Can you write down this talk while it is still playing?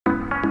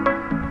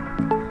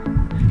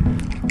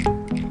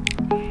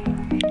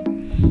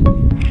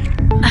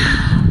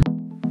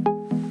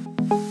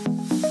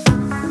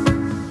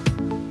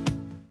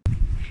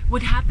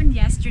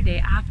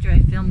after I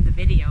filmed the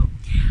video.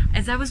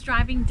 As I was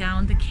driving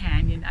down the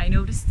canyon, I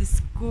noticed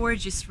this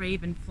gorgeous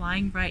raven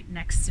flying right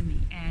next to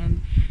me,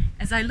 and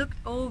as I looked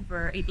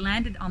over, it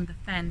landed on the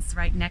fence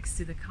right next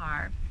to the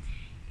car.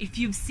 If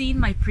you've seen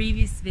my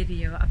previous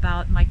video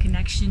about my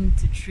connection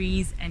to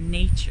trees and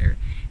nature,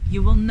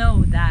 you will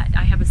know that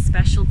I have a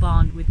special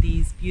bond with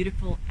these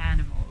beautiful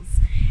animals.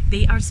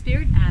 They are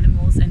spirit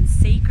animals and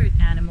sacred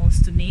animals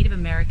to Native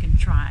American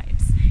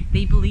tribes.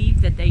 They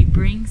believe that they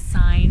bring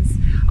signs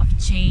of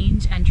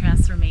change and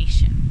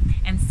transformation.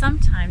 And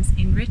sometimes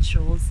in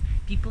rituals,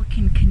 people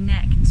can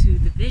connect to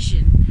the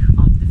vision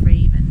of the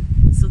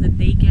raven so that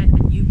they get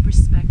a new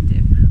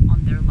perspective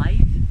on their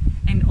life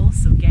and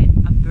also get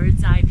a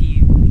bird's eye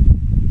view.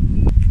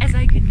 As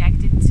I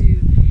connected to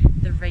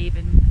the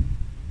raven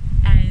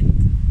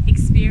and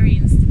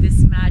experienced this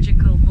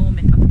magical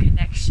moment of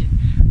connection,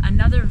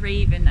 another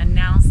raven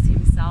announced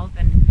himself,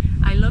 and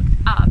I looked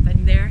up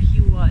and there he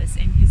was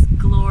in his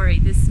glory,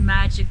 this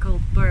magical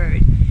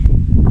bird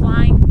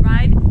flying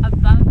right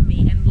above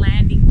me and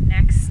landing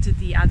next to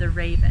the other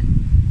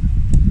raven.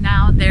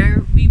 Now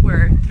there we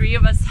were, three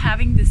of us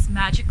having this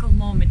magical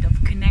moment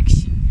of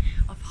connection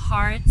of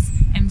hearts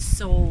and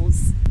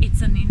souls.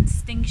 It's an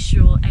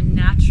instinctual and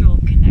natural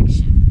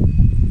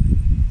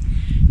connection.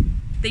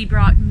 They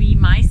brought me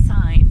my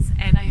signs,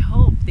 and I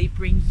hope they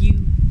bring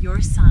you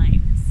your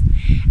signs.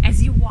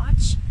 As you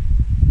watch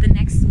the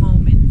next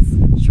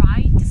moments,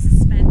 try to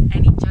suspend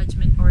any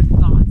judgment or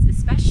thoughts,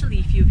 especially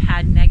if you've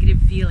had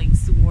negative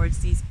feelings towards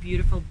these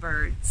beautiful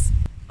birds.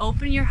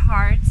 Open your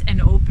hearts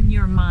and open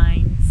your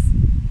minds,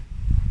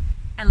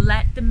 and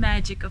let the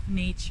magic of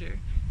nature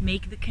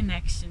make the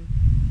connection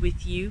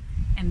with you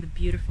and the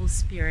beautiful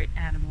spirit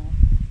animal.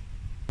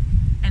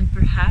 And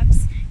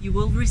perhaps you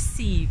will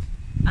receive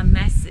a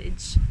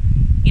message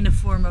in a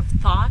form of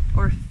thought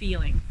or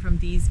feeling from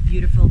these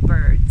beautiful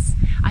birds.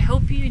 I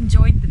hope you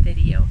enjoyed the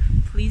video.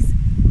 Please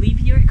leave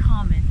your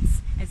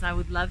comments, as I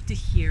would love to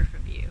hear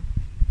from you.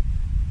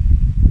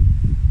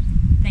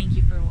 Thank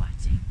you for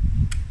watching.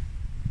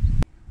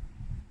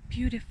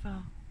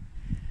 Beautiful.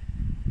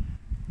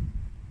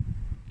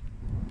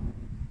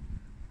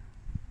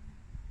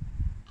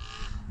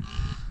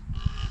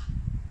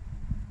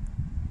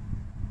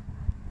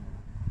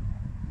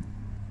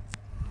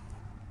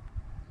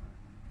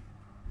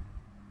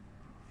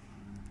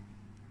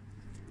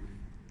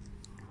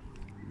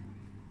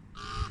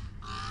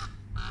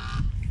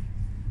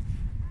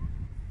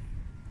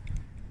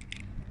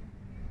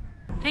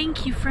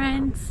 Thank you,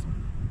 friends.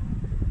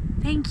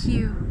 Thank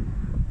you.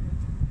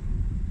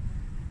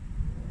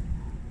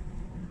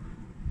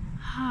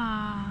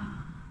 Ah.